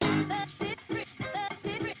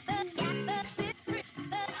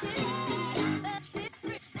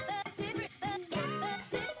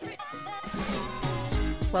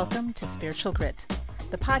Welcome to Spiritual Grit,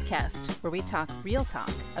 the podcast where we talk real talk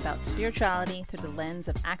about spirituality through the lens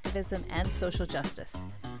of activism and social justice.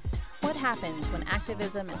 What happens when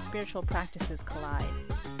activism and spiritual practices collide?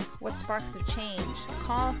 What sparks of change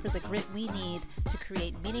call for the grit we need to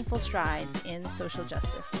create meaningful strides in social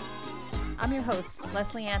justice? I'm your host,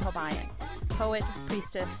 Leslie Ann Hobayan, poet,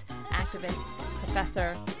 priestess, activist,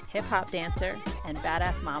 professor, hip-hop dancer, and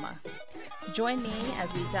badass mama. Join me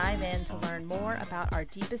as we dive in to learn more about our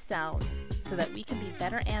deepest selves so that we can be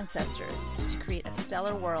better ancestors to create a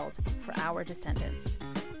stellar world for our descendants.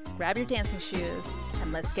 Grab your dancing shoes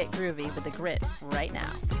and let's get groovy with the grit right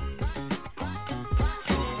now.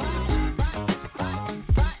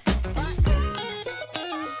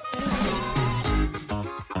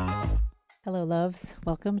 Hello, loves.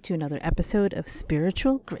 Welcome to another episode of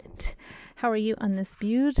Spiritual Grit. How are you on this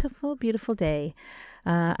beautiful, beautiful day?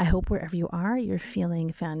 I hope wherever you are, you're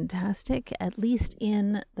feeling fantastic, at least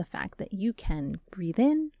in the fact that you can breathe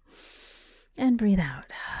in and breathe out.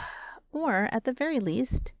 Or at the very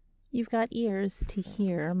least, you've got ears to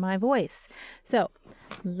hear my voice. So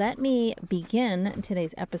let me begin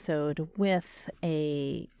today's episode with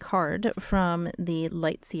a card from the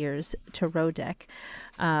Lightseers Tarot deck.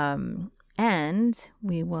 And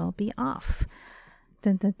we will be off.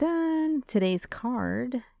 Dun, dun, dun. Today's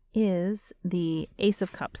card is the Ace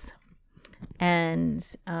of Cups. And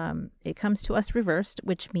it comes to us reversed,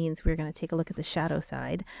 which means we're going to take a look at the shadow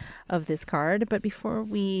side of this card. But before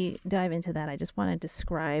we dive into that, I just want to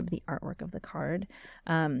describe the artwork of the card.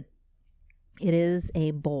 It is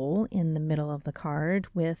a bowl in the middle of the card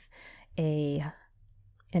with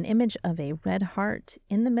an image of a red heart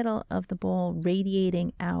in the middle of the bowl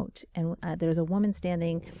radiating out. And there's a woman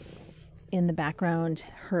standing in the background.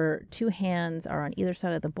 Her two hands are on either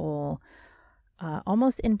side of the bowl,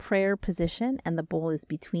 almost in prayer position, and the bowl is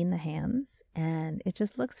between the hands. And it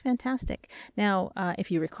just looks fantastic. Now, if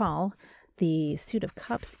you recall, the Suit of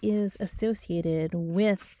Cups is associated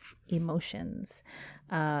with emotions.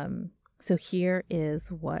 So here is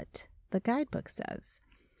what the guidebook says.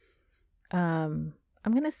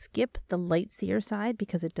 I'm going to skip the Lightseer side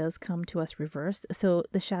because it does come to us reversed. So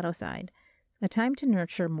the shadow side, a time to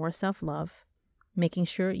nurture more self-love, making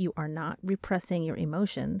sure you are not repressing your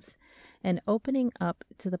emotions, and opening up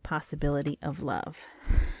to the possibility of love.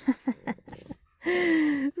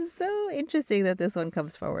 So interesting that this one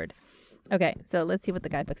comes forward. Okay, so let's see what the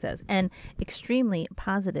guidebook says. An extremely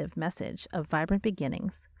positive message of vibrant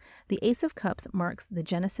beginnings. The Ace of Cups marks the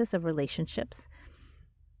genesis of relationships,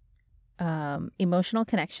 emotional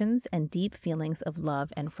connections, and deep feelings of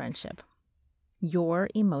love and friendship. Your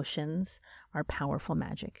emotions are powerful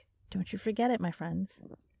magic. Don't you forget it, my friends.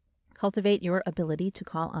 Cultivate your ability to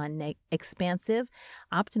call on expansive,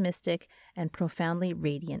 optimistic, and profoundly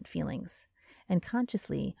radiant feelings, and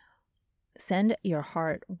consciously send your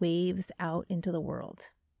heart waves out into the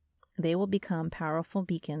world. They will become powerful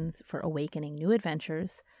beacons for awakening new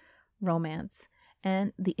adventures, romance,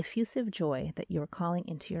 and the effusive joy that you're calling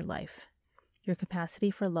into your life. Your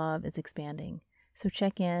capacity for love is expanding, so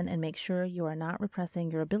check in and make sure you are not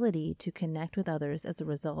repressing your ability to connect with others as a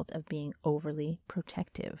result of being overly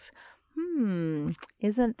protective.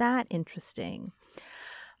 Isn't that interesting?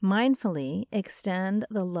 Mindfully extend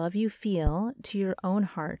the love you feel to your own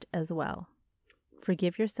heart as well.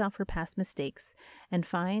 Forgive yourself for past mistakes and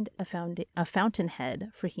find a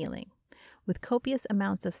fountainhead for healing. With copious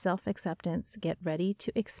amounts of self-acceptance, get ready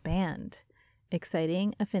to expand.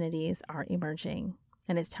 Exciting affinities are emerging,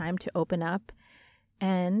 and it's time to open up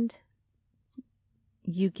and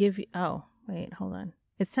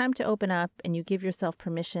It's time to open up and you give yourself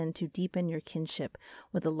permission to deepen your kinship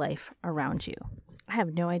with the life around you. I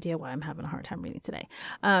have no idea why I'm having a hard time reading today.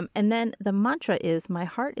 And then the mantra is, my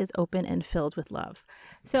heart is open and filled with love.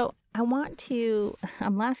 So I'm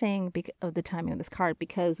laughing because of the timing of this card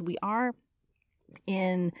because we are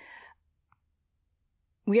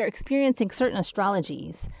experiencing certain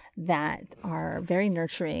astrologies that are very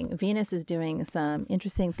nurturing. Venus is doing some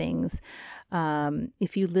interesting things.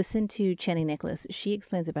 If you listen to Channing Nicholas, she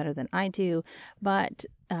explains it better than I do. But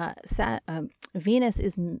Venus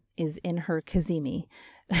is in her Cazimi,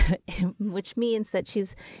 which means that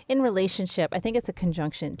she's in relationship. I think it's a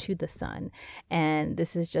conjunction to the sun. And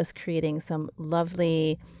this is just creating some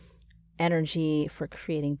lovely energy for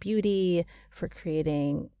creating beauty, for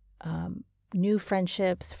creating new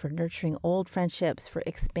friendships, for nurturing old friendships, for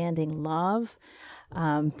expanding love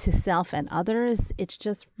to self and others. It's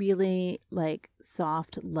just really like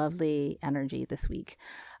soft, lovely energy this week.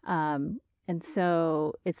 And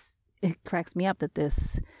so it cracks me up that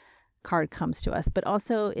this card comes to us, but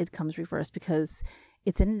also it comes reversed because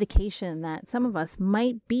it's an indication that some of us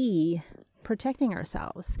might be protecting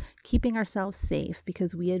ourselves, keeping ourselves safe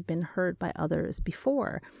because we had been hurt by others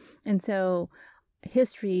before. And so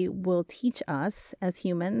history will teach us as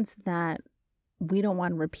humans that we don't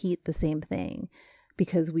want to repeat the same thing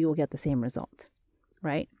because we will get the same result,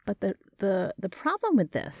 right? But the problem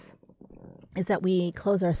with this is that we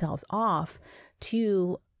close ourselves off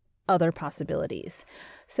to other possibilities.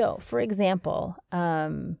 So, for example, I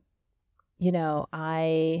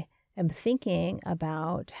am thinking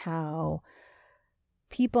about how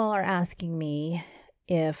people are asking me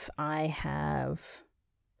if I have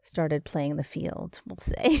started playing the field, we'll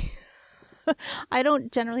say. I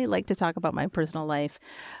don't generally like to talk about my personal life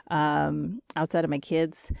outside of my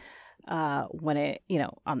kids when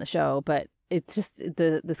on the show, but it's just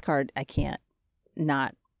this card, I can't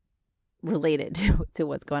not related to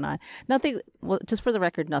what's going on. Nothing, well, just for the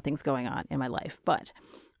record, nothing's going on in my life, but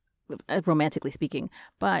romantically speaking,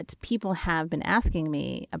 but people have been asking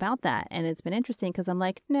me about that. And it's been interesting because I'm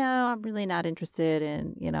like, no, I'm really not interested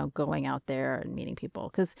in, going out there and meeting people.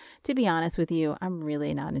 Because to be honest with you, I'm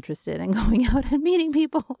really not interested in going out and meeting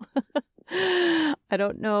people. I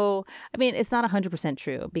don't know. I mean, it's not 100%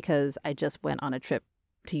 true because I just went on a trip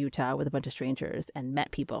to Utah with a bunch of strangers and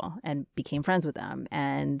met people and became friends with them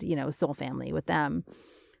and, soul family with them.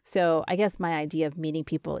 So I guess my idea of meeting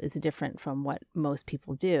people is different from what most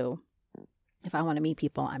people do. If I want to meet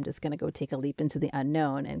people, I'm just going to go take a leap into the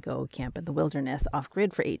unknown and go camp in the wilderness off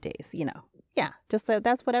grid for 8 days, Yeah, just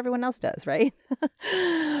that's what everyone else does, right?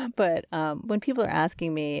 But when people are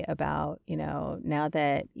asking me about, now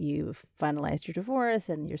that you've finalized your divorce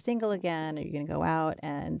and you're single again, are you going to go out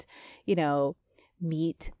and,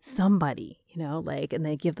 meet somebody, and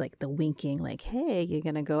they give like the winking, like, hey, you're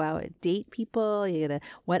going to go out and date people.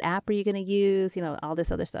 What app are you going to use? All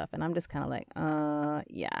this other stuff. And I'm just kind of like,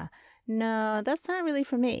 yeah, no, that's not really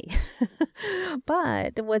for me.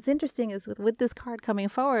 But what's interesting is with this card coming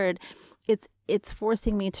forward, it's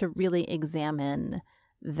forcing me to really examine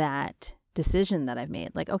that decision that I've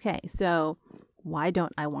made. Like, okay, so why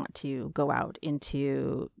don't I want to go out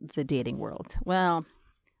into the dating world? Well,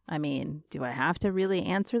 I mean, do I have to really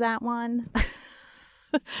answer that one?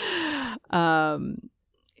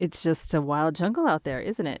 It's just a wild jungle out there,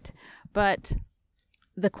 isn't it? But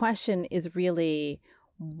the question is really,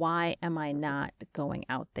 why am I not going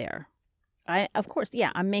out there? Of course,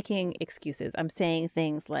 I'm making excuses. I'm saying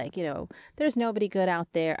things like, there's nobody good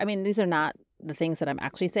out there. I mean, these are not the things that I'm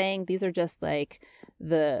actually saying. These are just like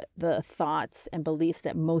the thoughts and beliefs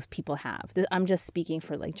that most people have. I'm just speaking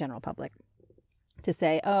for like general public. To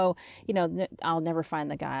say, oh, I'll never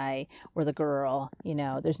find the guy or the girl,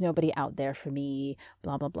 there's nobody out there for me,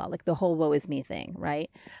 blah, blah, blah, like the whole woe is me thing,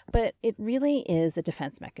 right? But it really is a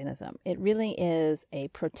defense mechanism. It really is a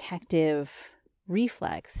protective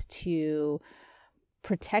reflex to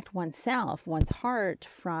protect oneself, one's heart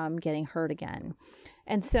from getting hurt again.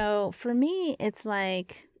 And so for me, it's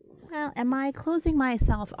like, well, am I closing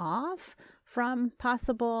myself off from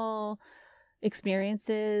possible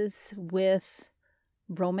experiences with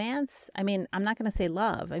romance? I mean, I'm not going to say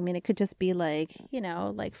love. I mean, it could just be like,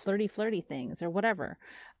 like flirty things or whatever.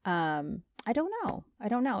 I don't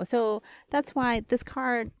know. So that's why this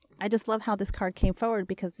card, I just love how this card came forward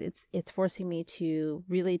because it's forcing me to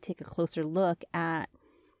really take a closer look at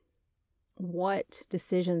what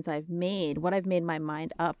decisions I've made, what I've made my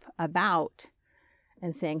mind up about,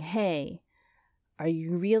 and saying, hey, are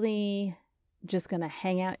you really just going to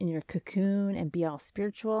hang out in your cocoon and be all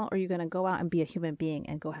spiritual, or are you going to go out and be a human being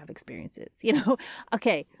and go have experiences?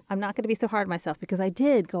 Okay, I'm not going to be so hard on myself because I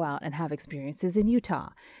did go out and have experiences in Utah.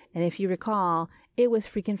 And if you recall, it was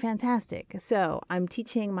freaking fantastic. So I'm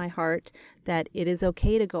teaching my heart that it is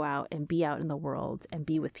okay to go out and be out in the world and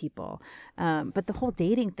be with people. But the whole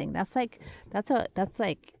dating thing, that's like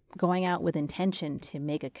going out with intention to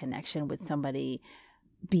make a connection with somebody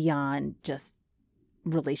beyond just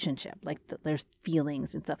relationship, like there's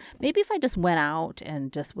feelings and stuff. Maybe if I just went out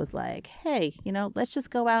and just was like, hey, let's just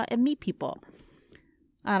go out and meet people.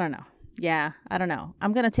 I don't know. Yeah, I don't know.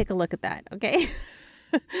 I'm going to take a look at that. Okay.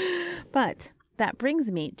 But that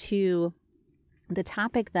brings me to the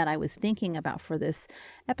topic that I was thinking about for this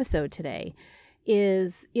episode today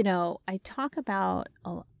is, I talk about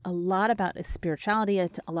a lot about spirituality, a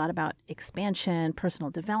lot about expansion, personal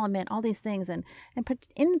development, all these things. And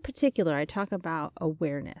in particular, I talk about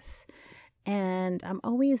awareness. And I'm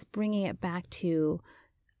always bringing it back to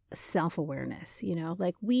self-awareness,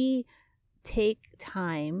 like we take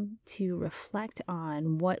time to reflect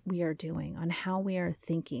on what we are doing, on how we are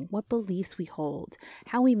thinking, what beliefs we hold,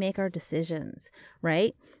 how we make our decisions,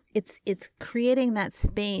 right? It's creating that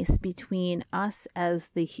space between us as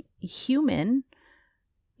the human,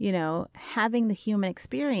 having the human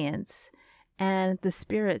experience, and the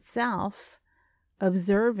spirit self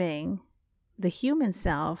observing the human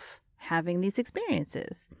self having these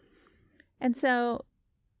experiences. And so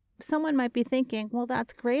someone might be thinking, well,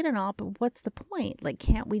 that's great and all, but what's the point? Like,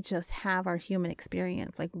 can't we just have our human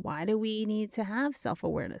experience? Like, why do we need to have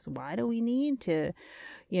self-awareness? Why do we need to,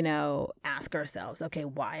 ask ourselves, okay,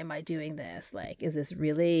 why am I doing this? Like, is this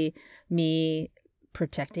really me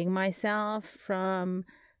protecting myself from,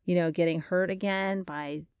 getting hurt again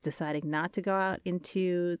by deciding not to go out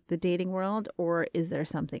into the dating world? Or is there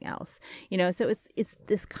something else? So it's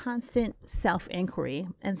this constant self-inquiry.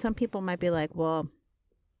 And some people might be like, well,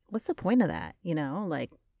 what's the point of that?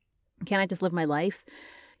 Like, can't I just live my life?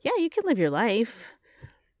 Yeah, you can live your life.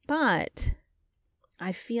 But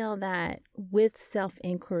I feel that with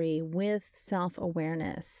self-inquiry, with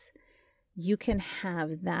self-awareness, you can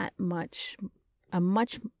have a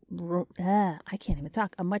much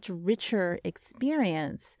richer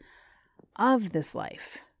experience of this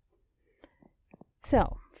life.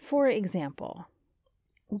 So, for example,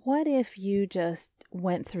 what if you just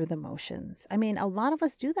went through the motions? I mean, a lot of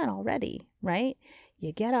us do that already, right?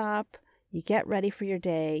 You get up, you get ready for your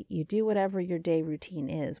day, you do whatever your day routine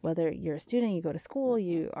is. Whether you're a student, you go to school,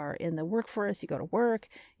 you are in the workforce, you go to work,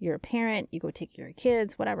 you're a parent, you go take care of your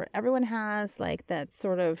kids, whatever. Everyone has like that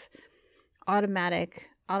sort of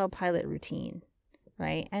autopilot routine,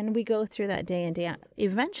 right? And we go through that day in, day out.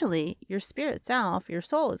 Eventually, your spirit self, your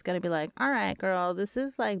soul is going to be like, all right, girl, this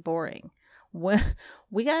is like boring.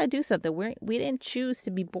 We got to do something. We didn't choose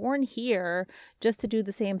to be born here just to do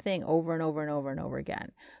the same thing over and over and over and over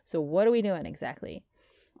again. So what are we doing exactly?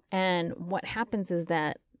 And what happens is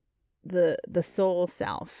that the soul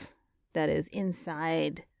self that is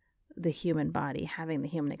inside the human body, having the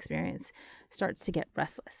human experience, starts to get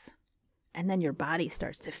restless. And then your body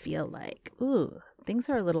starts to feel like, ooh, things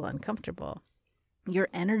are a little uncomfortable. Your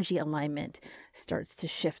energy alignment starts to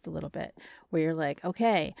shift a little bit, where you're like,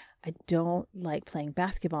 okay, I don't like playing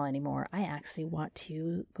basketball anymore. I actually want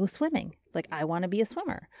to go swimming. Like, I want to be a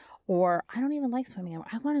swimmer. Or I don't even like swimming anymore.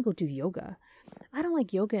 I want to go do yoga. I don't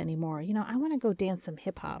like yoga anymore. I want to go dance some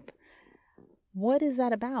hip hop. What is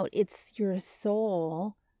that about? It's your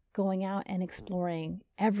soul going out and exploring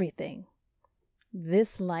everything.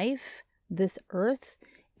 This life, this earth,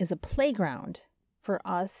 is a playground for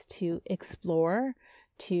us to explore,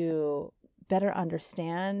 to better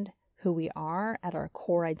understand who we are at our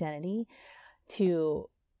core identity, to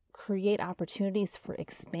create opportunities for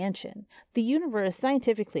expansion. The universe,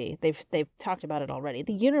 scientifically, they've talked about it already.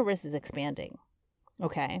 The universe is expanding.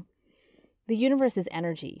 Okay? The universe is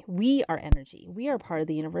energy. We are energy. We are part of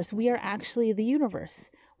the universe. We are actually the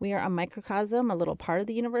universe. We are a microcosm, a little part of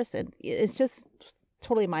the universe. And it's just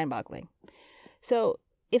totally mind-boggling. So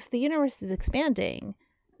if the universe is expanding,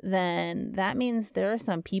 then that means there are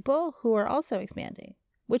some people who are also expanding,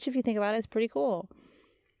 which, if you think about it, is pretty cool.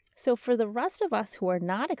 So for the rest of us who are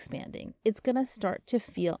not expanding, it's going to start to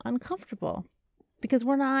feel uncomfortable because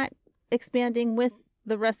we're not expanding with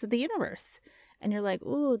the rest of the universe. And you're like,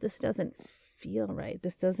 ooh, this doesn't feel right.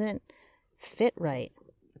 This doesn't fit right.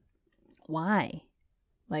 Why?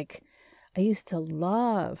 Like, I used to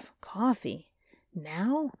love coffee.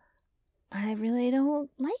 Now I really don't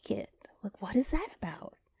like it. Like, what is that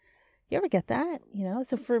about? You ever get that?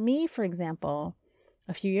 So for me, for example,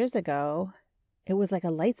 a few years ago, it was like a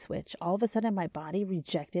light switch. All of a sudden, my body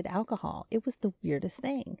rejected alcohol. It was the weirdest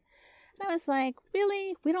thing. And I was like,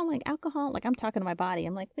 really? We don't like alcohol? Like, I'm talking to my body.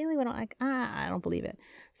 I'm like, really? We don't like, I don't believe it.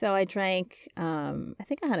 So I drank, I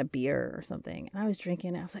think I had a beer or something. And I was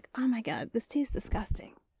drinking. And I was like, oh my God, this tastes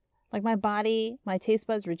disgusting. Like, my body, my taste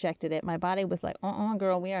buds rejected it. My body was like,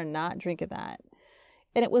 girl, we are not drinking that.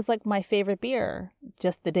 And it was like my favorite beer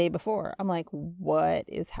just the day before. I'm like, what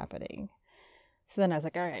is happening? So then I was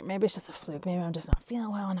like, all right, maybe it's just a fluke. Maybe I'm just not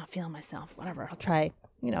feeling well, not feeling myself, whatever. I'll try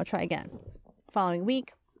again. Following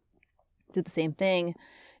week, did the same thing.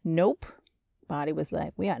 Nope. Body was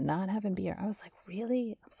like, we are not having beer. I was like,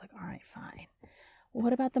 really? I was like, all right, fine.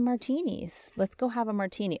 What about the martinis? Let's go have a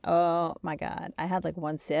martini. Oh my God. I had like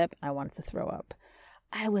one sip. I wanted to throw up.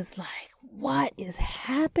 I was like, what is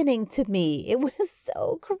happening to me? It was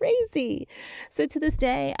so crazy. So to this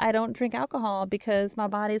day, I don't drink alcohol because my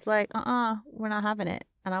body's like, we're not having it.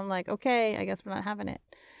 And I'm like, okay, I guess we're not having it.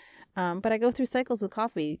 But I go through cycles with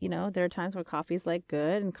coffee. You know, there are times where coffee is like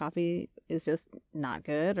good and coffee is just not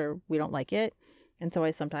good, or we don't like it. And so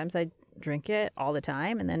sometimes I drink it all the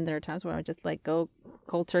time. And then there are times where I just like go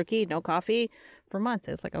cold turkey, no coffee for months.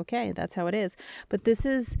 It's like, okay, that's how it is. But this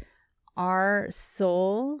is our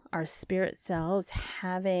soul, our spirit selves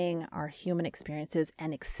having our human experiences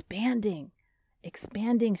and expanding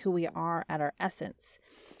who we are at our essence.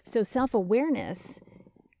 So self-awareness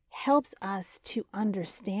helps us to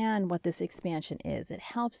understand what this expansion is. It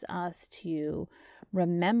helps us to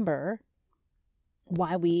remember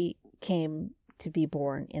why we came to be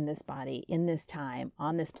born in this body, in this time,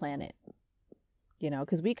 on this planet. You know,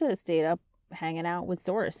 because we could have stayed up hanging out with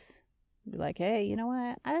Source. Be like, hey, you know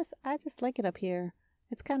what? I just like it up here.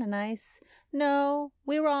 It's kind of nice. No,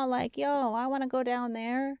 we were all like, yo, I want to go down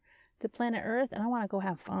there to planet Earth and I want to go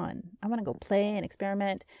have fun. I want to go play and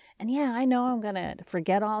experiment. And yeah, I know I'm going to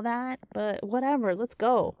forget all that, but whatever, let's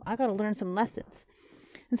go. I got to learn some lessons.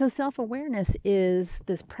 And so self-awareness is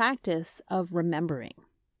this practice of remembering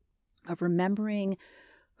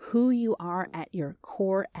who you are at your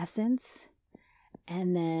core essence,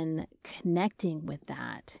 and then connecting with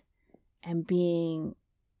that and being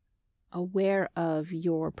aware of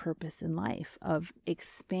your purpose in life, of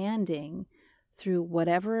expanding through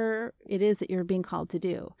whatever it is that you're being called to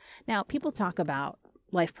do. Now, people talk about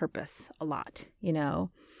life purpose a lot, you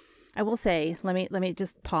know. I will say, let me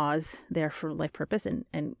just pause there for life purpose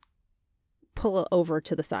and pull it over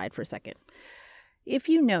to the side for a second. If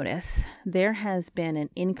you notice, there has been an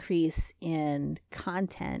increase in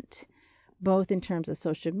content, both in terms of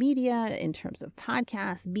social media, in terms of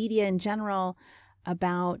podcasts, media in general,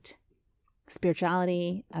 about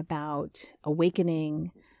spirituality, about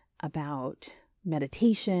awakening, about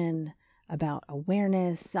meditation, about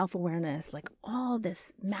awareness, self-awareness, like all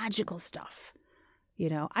this magical stuff. You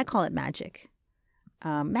know, I call it magic.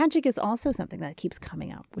 Magic is also something that keeps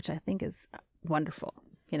coming up, which I think is wonderful.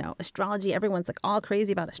 You know, astrology, everyone's like all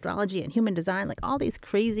crazy about astrology and human design, like all these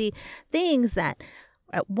crazy things that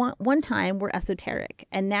at one time were esoteric.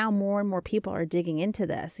 And now more and more people are digging into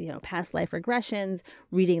this, you know, past life regressions,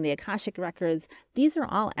 reading the Akashic records. These are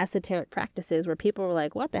all esoteric practices where people were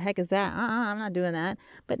like, what the heck is that? I'm not doing that.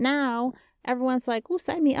 But now everyone's like, oh,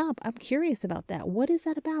 sign me up. I'm curious about that. What is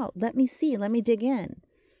that about? Let me see. Let me dig in.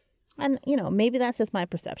 And, you know, maybe that's just my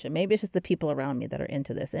perception. Maybe it's just the people around me that are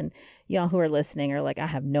into this. And y'all who are listening are like, I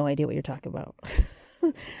have no idea what you're talking about.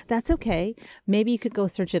 That's okay. Maybe you could go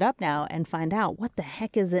search it up now and find out what the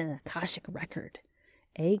heck is an Akashic record.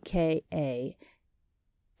 AKASHIC.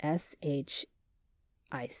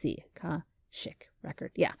 Akashic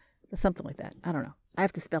record. Yeah, something like that. I don't know. I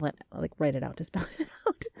have to spell it, like write it out to spell it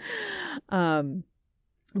out.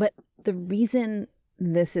 But the reason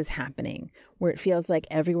this is happening, where it feels like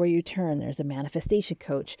everywhere you turn, there's a manifestation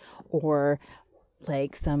coach or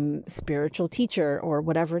like some spiritual teacher or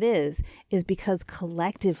whatever it is because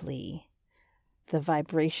collectively the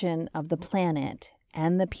vibration of the planet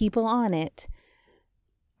and the people on it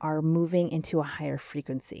are moving into a higher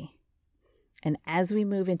frequency. And as we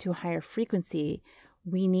move into a higher frequency,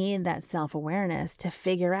 we need that self-awareness to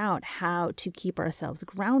figure out how to keep ourselves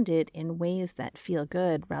grounded in ways that feel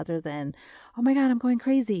good rather than, oh my God, I'm going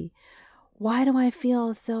crazy. Why do I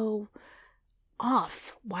feel so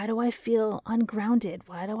off? Why do I feel ungrounded?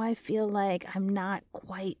 Why do I feel like I'm not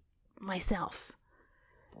quite myself?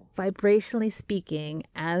 Vibrationally speaking,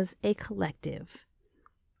 as a collective,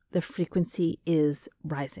 the frequency is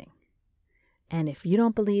rising. And if you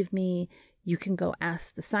don't believe me, you can go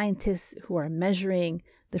ask the scientists who are measuring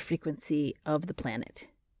the frequency of the planet,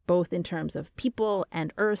 both in terms of people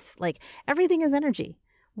and Earth. Like everything is energy.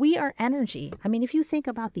 We are energy. I mean, if you think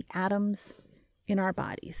about the atoms in our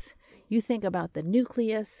bodies, you think about the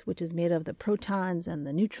nucleus, which is made of the protons and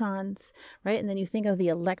the neutrons, right? And then you think of the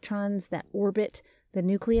electrons that orbit the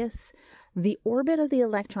nucleus. The orbit of the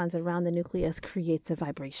electrons around the nucleus creates a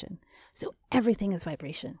vibration. So everything is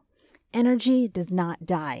vibration. Energy does not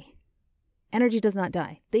die. Energy does not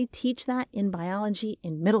die. They teach that in biology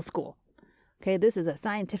in middle school. Okay, this is a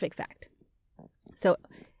scientific fact. So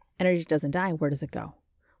energy doesn't die. Where does it go?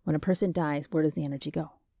 When a person dies, where does the energy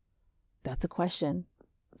go? That's a question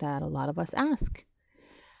that a lot of us ask.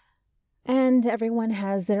 And everyone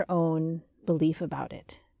has their own belief about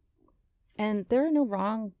it. And there are no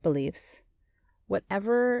wrong beliefs.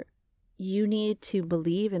 Whatever you need to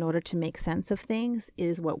believe in order to make sense of things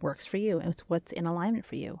is what works for you. And it's what's in alignment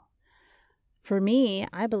for you. For me,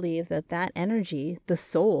 I believe that energy, the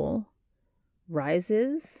soul,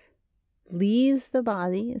 rises, leaves the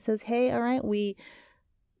body. It says, hey, all right, we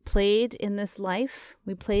played in this life.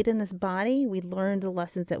 We played in this body. We learned the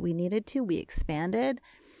lessons that we needed to. We expanded.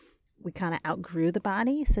 we kind of outgrew the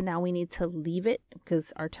body. So now we need to leave it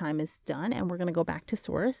because our time is done and we're going to go back to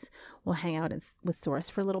source. We'll hang out with source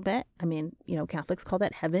for a little bit. I mean, Catholics call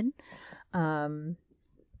that heaven.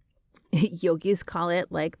 Yogis call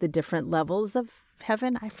it like the different levels of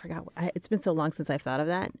heaven. I forgot. It's been so long since I've thought of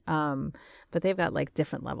that. But they've got like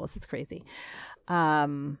different levels. It's crazy.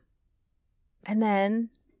 And then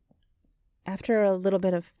after a little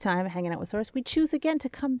bit of time hanging out with source, we choose again to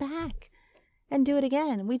come back and do it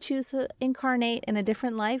again. We choose to incarnate in a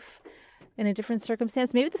different life, in a different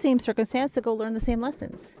circumstance, maybe the same circumstance, to go learn the same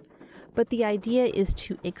lessons. But the idea is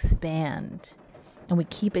to expand, and we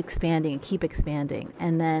keep expanding and keep expanding.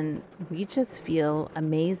 And then we just feel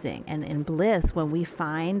amazing and in bliss when we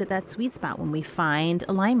find that sweet spot, when we find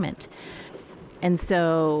alignment. And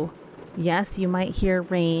so, yes, you might hear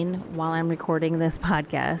rain while I'm recording this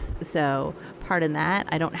podcast. So pardon that.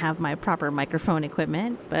 I don't have my proper microphone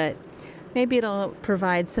equipment, but maybe it'll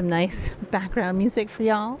provide some nice background music for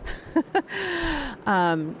y'all.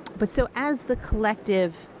 But so as the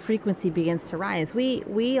collective frequency begins to rise,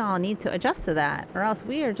 we all need to adjust to that, or else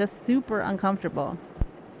we are just super uncomfortable.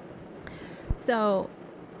 So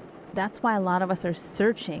that's why a lot of us are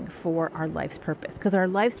searching for our life's purpose, because our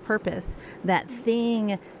life's purpose, that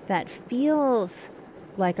thing that feels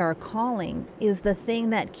like our calling, is the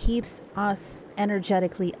thing that keeps us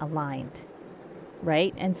energetically aligned,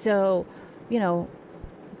 right? And so,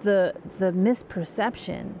 the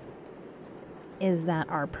misperception is that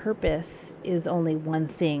our purpose is only one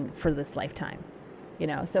thing for this lifetime.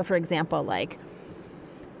 So for example, like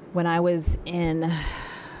when I was in,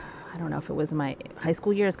 I don't know if it was my high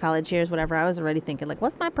school years, college years, whatever, I was already thinking like,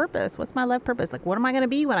 what's my purpose? What's my life purpose? Like, what am I going to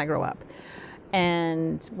be when I grow up?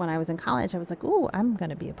 And when I was in college, I was like, ooh, I'm going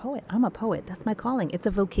to be a poet. I'm a poet. That's my calling. It's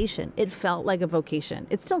a vocation. It felt like a vocation.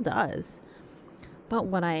 It still does. But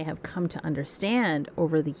what I have come to understand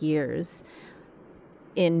over the years,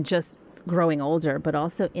 in just growing older, but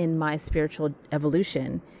also in my spiritual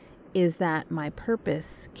evolution, is that my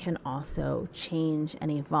purpose can also change and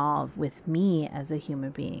evolve with me as a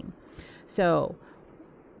human being. So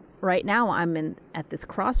right now I'm at this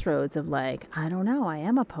crossroads of like, I don't know, I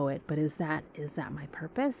am a poet, but is that my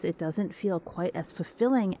purpose? It doesn't feel quite as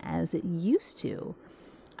fulfilling as it used to.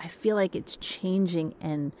 I feel like it's changing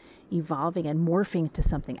and evolving and morphing to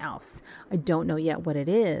something else. I don't know yet what it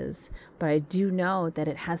is, but I do know that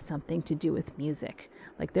it has something to do with music.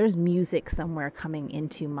 Like there's music somewhere coming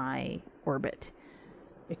into my orbit.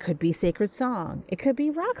 It could be sacred song. It could be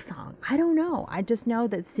rock song. I don't know. I just know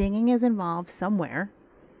that singing is involved somewhere.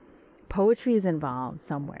 Poetry is involved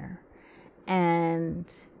somewhere.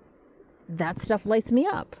 And that stuff lights me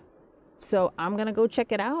up. So I'm going to go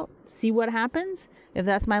check it out, see what happens. If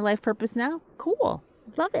that's my life purpose now, cool.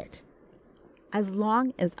 Love it. As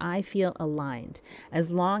long as I feel aligned,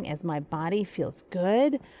 as long as my body feels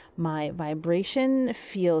good, my vibration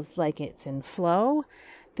feels like it's in flow,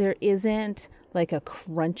 there isn't like a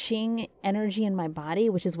crunching energy in my body,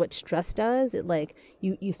 which is what stress does. It like,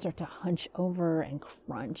 you start to hunch over and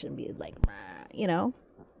crunch and be like,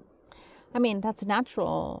 I mean, that's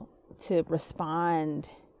natural to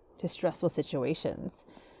respond to stressful situations,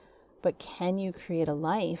 but can you create a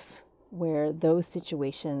life where those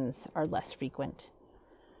situations are less frequent?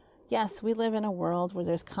 Yes, we live in a world where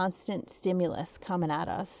there's constant stimulus coming at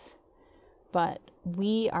us, but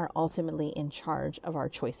we are ultimately in charge of our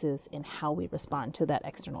choices in how we respond to that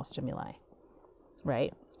external stimuli,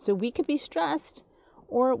 right? So we could be stressed,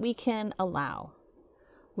 or we can allow.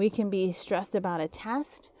 We can be stressed about a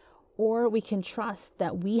test, or we can trust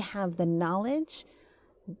that we have the knowledge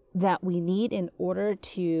that we need in order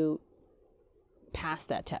to pass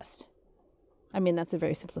that test. I mean, that's a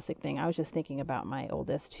very simplistic thing. I was just thinking about my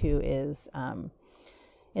oldest, who is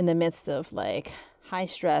in the midst of like high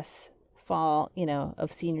stress fall,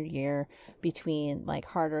 of senior year, between like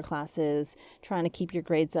harder classes, trying to keep your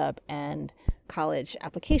grades up, and college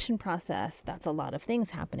application process. That's a lot of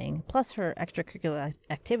things happening, plus her extracurricular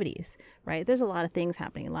activities, right? There's a lot of things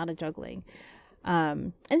happening, a lot of juggling.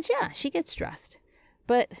 And yeah, she gets stressed.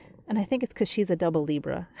 And I think it's because she's a double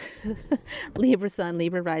Libra, Libra sun,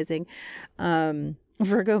 Libra rising,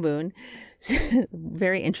 Virgo moon,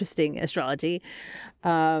 very interesting astrology.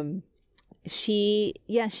 She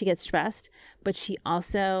gets stressed, but she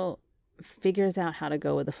also figures out how to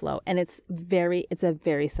go with the flow. And it's a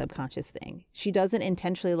very subconscious thing. She doesn't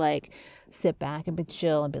intentionally like sit back and be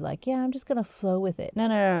chill and be like, yeah, I'm just going to flow with it.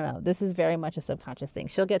 No. This is very much a subconscious thing.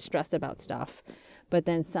 She'll get stressed about stuff, but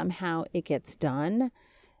then somehow it gets done.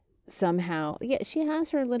 Somehow, yeah, she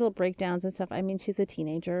has her little breakdowns and stuff. I mean, she's a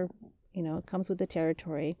teenager, it comes with the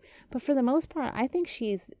territory. But for the most part, I think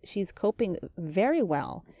she's coping very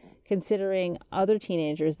well, considering other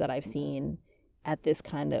teenagers that I've seen at this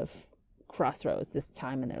kind of crossroads, this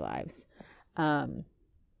time in their lives.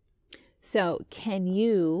 So can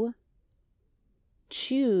you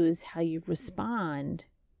choose how you respond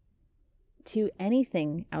to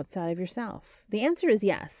anything outside of yourself? The answer is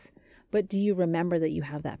yes. But do you remember that you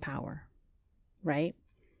have that power, right?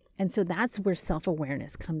 And so that's where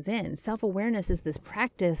self-awareness comes in. Self-awareness is this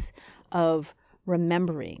practice of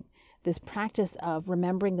remembering, this practice of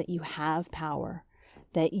remembering that you have power,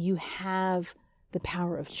 that you have the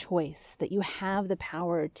power of choice, that you have the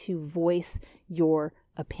power to voice your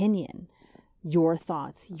opinion, your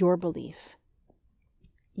thoughts, your belief.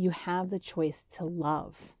 You have the choice to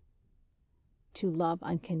love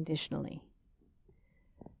unconditionally.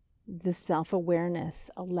 The self-awareness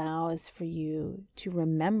allows for you to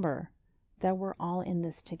remember that we're all in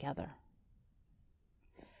this together.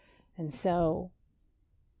 And so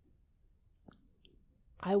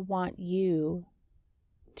I want you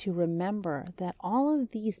to remember that all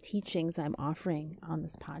of these teachings I'm offering on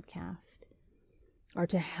this podcast are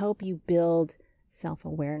to help you build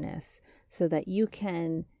self-awareness so that you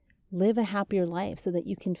can live a happier life, so that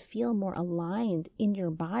you can feel more aligned in your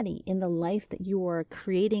body, in the life that you are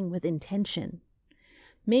creating with intention.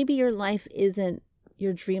 Maybe your life isn't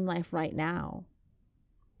your dream life right now.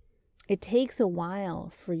 It takes a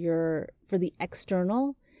while for the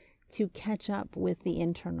external to catch up with the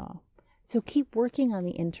internal. So keep working on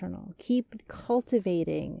the internal. Keep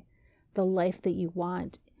cultivating the life that you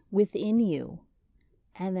want within you.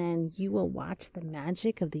 And then you will watch the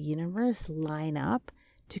magic of the universe line up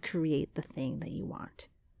to create the thing that you want.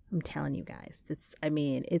 I'm telling you guys, it's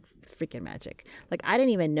freaking magic. Like, I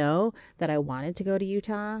didn't even know that I wanted to go to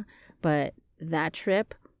Utah, but that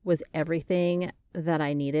trip was everything that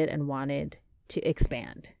I needed and wanted to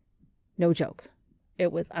expand. No joke.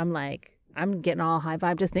 I'm getting all high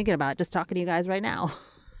vibe just thinking about it, just talking to you guys right now.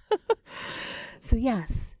 So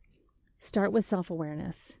yes, start with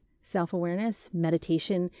self-awareness. Self-awareness,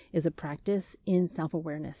 meditation is a practice in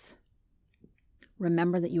self-awareness.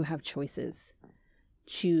 Remember that you have choices.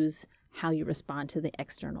 Choose how you respond to the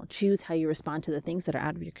external. Choose how you respond to the things that are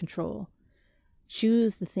out of your control.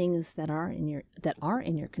 Choose the things that are in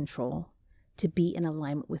your control to be in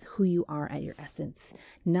alignment with who you are at your essence,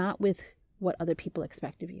 not with what other people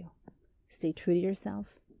expect of you. Stay true to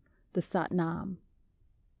yourself. The Sat Nam,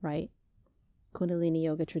 right? Kundalini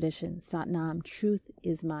Yoga tradition. Sat Nam, truth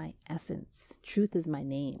is my essence. Truth is my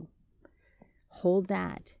name. Hold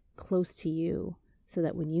that close to you so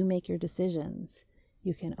that when you make your decisions,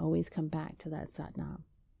 you can always come back to that Sat Nam.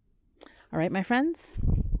 All right, my friends?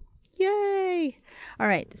 Yay! All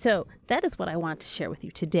right, so that is what I want to share with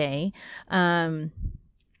you today. And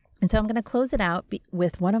so I'm going to close it out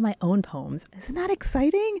with one of my own poems. Isn't that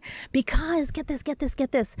exciting? Because get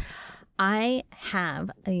this. I have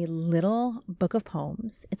a little book of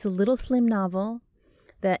poems. It's a little slim novel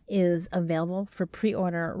that is available for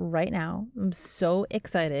pre-order right now. I'm so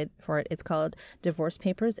excited for it. It's called Divorce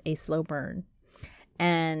Papers, A Slow Burn.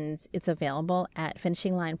 And it's available at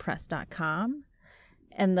finishinglinepress.com.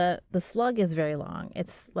 And the slug is very long.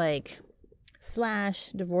 It's like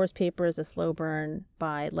 / Divorce Papers, A Slow Burn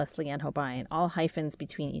by Leslie Ann Hobayan, all hyphens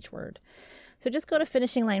between each word. So just go to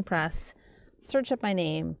Finishing Line Press, search up my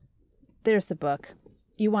name. There's the book.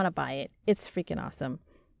 You want to buy it. It's freaking awesome,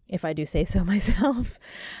 if I do say so myself.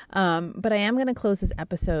 But I am going to close this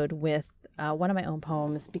episode with one of my own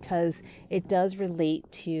poems because it does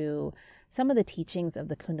relate to some of the teachings of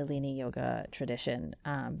the Kundalini Yoga tradition.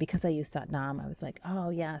 Because I use Sat Nam, I was like,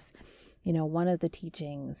 oh yes, one of the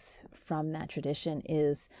teachings from that tradition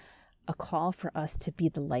is a call for us to be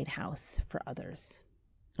the lighthouse for others.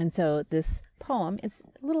 And so this poem, it's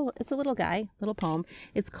a little poem.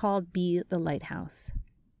 It's called Be the Lighthouse.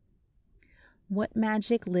 What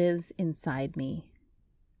magic lives inside me?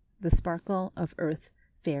 The sparkle of earth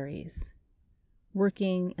fairies,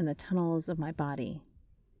 working in the tunnels of my body,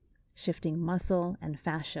 shifting muscle and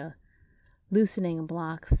fascia, loosening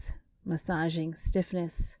blocks, massaging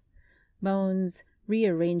stiffness, bones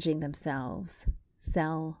rearranging themselves,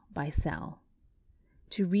 cell by cell,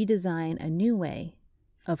 to redesign a new way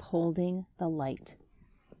of holding the light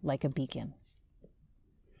like a beacon.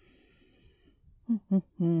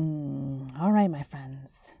 All right, my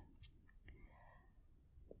friends.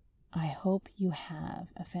 I hope you have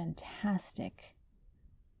a fantastic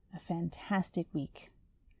week.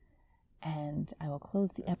 And I will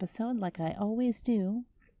close the episode like I always do.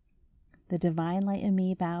 The divine light in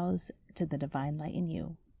me bows to the divine light in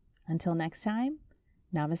you. Until next time,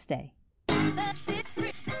 namaste.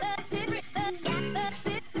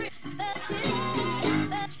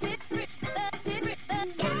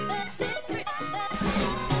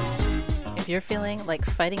 you're feeling like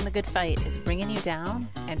fighting the good fight is bringing you down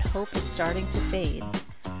and hope is starting to fade,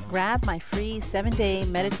 grab my free 7-day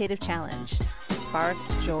meditative challenge, Spark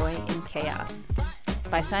Joy in Chaos.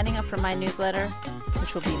 By signing up for my newsletter,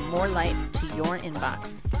 which will be more light to your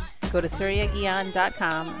inbox, go to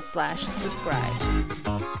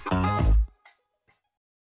suryaguian.com/subscribe.